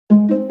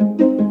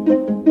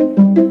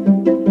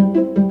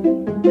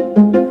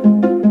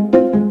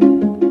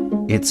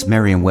It's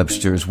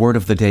Merriam-Webster's Word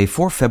of the Day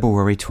for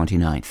February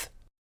 29th.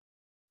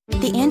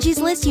 The Angie's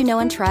List you know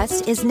and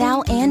trust is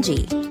now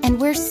Angie, and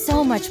we're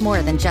so much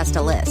more than just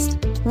a list.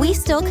 We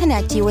still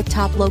connect you with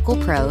top local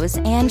pros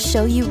and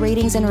show you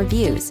ratings and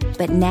reviews,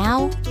 but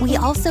now we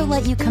also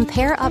let you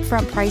compare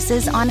upfront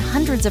prices on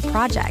hundreds of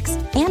projects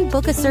and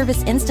book a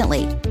service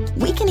instantly.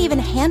 We can even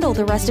handle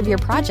the rest of your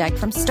project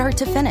from start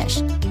to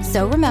finish.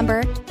 So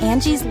remember,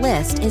 Angie's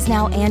List is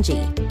now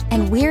Angie,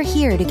 and we're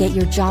here to get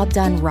your job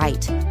done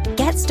right.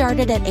 Get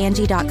started at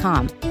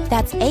Angie.com.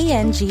 That's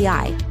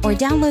ANGI, or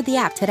download the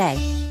app today.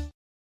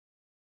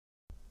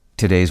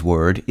 Today's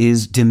word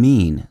is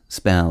demean,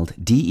 spelled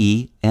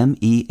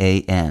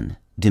D-E-M-E-A-N.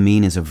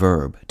 Demean is a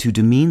verb. To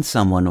demean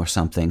someone or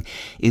something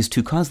is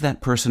to cause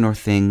that person or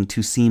thing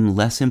to seem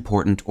less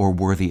important or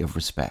worthy of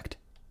respect.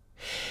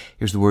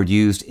 Here's the word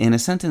used in a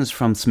sentence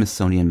from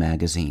Smithsonian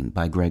Magazine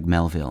by Greg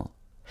Melville.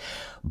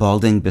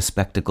 Balding,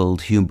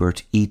 bespectacled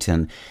Hubert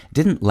Eaton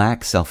didn't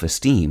lack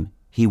self-esteem.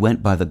 He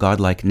went by the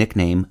godlike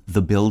nickname,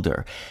 The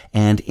Builder,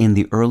 and in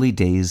the early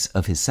days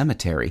of his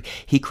cemetery,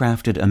 he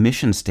crafted a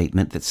mission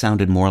statement that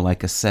sounded more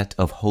like a set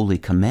of holy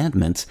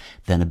commandments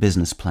than a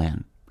business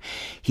plan.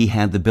 He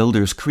had the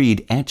Builder's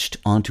Creed etched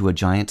onto a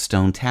giant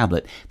stone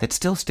tablet that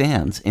still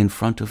stands in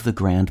front of the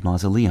Grand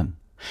Mausoleum.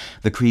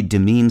 The creed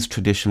demeans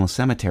traditional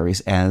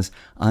cemeteries as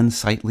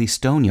unsightly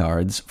stone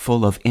yards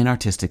full of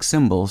inartistic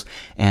symbols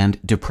and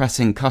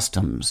depressing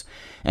customs,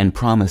 and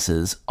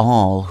promises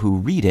all who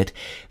read it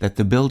that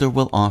the builder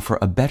will offer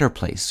a better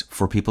place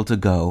for people to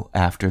go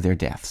after their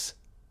deaths.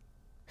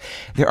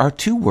 There are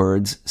two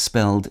words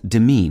spelled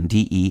demean,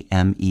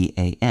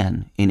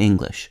 D-E-M-E-A-N, in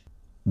English.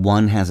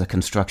 One has a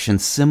construction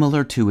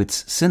similar to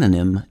its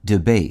synonym,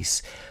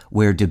 debase,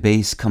 where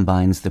debase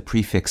combines the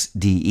prefix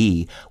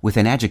de with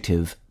an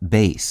adjective,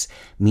 base,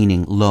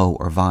 meaning low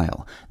or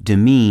vile.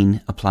 Demean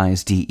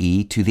applies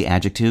de to the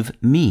adjective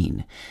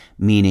mean,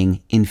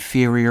 meaning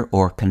inferior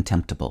or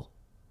contemptible.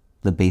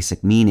 The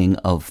basic meaning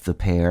of the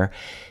pair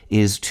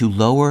is to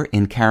lower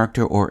in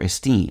character or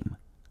esteem,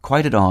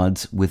 quite at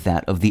odds with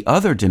that of the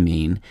other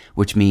demean,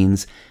 which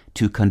means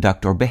to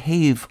conduct or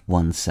behave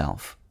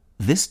oneself.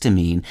 This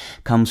demean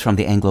comes from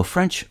the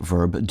Anglo-French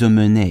verb de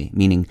mener,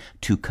 meaning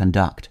to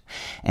conduct,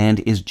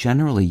 and is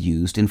generally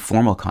used in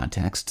formal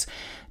contexts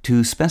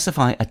to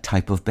specify a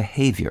type of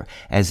behavior,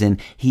 as in,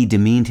 he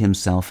demeaned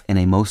himself in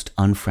a most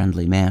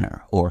unfriendly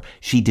manner, or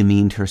she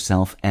demeaned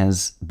herself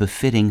as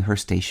befitting her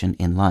station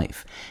in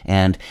life,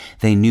 and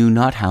they knew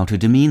not how to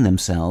demean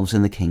themselves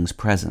in the king's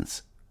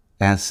presence.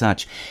 As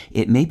such,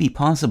 it may be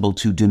possible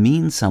to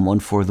demean someone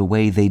for the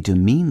way they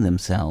demean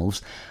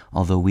themselves,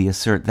 although we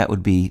assert that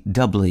would be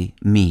doubly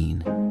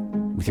mean.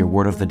 With your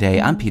Word of the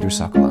Day, I'm Peter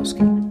Sokolowski.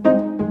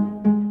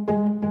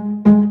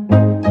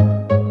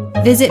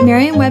 Visit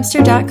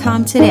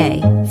Merriam-Webster.com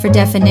today for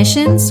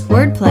definitions,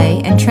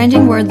 wordplay, and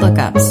trending word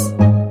lookups.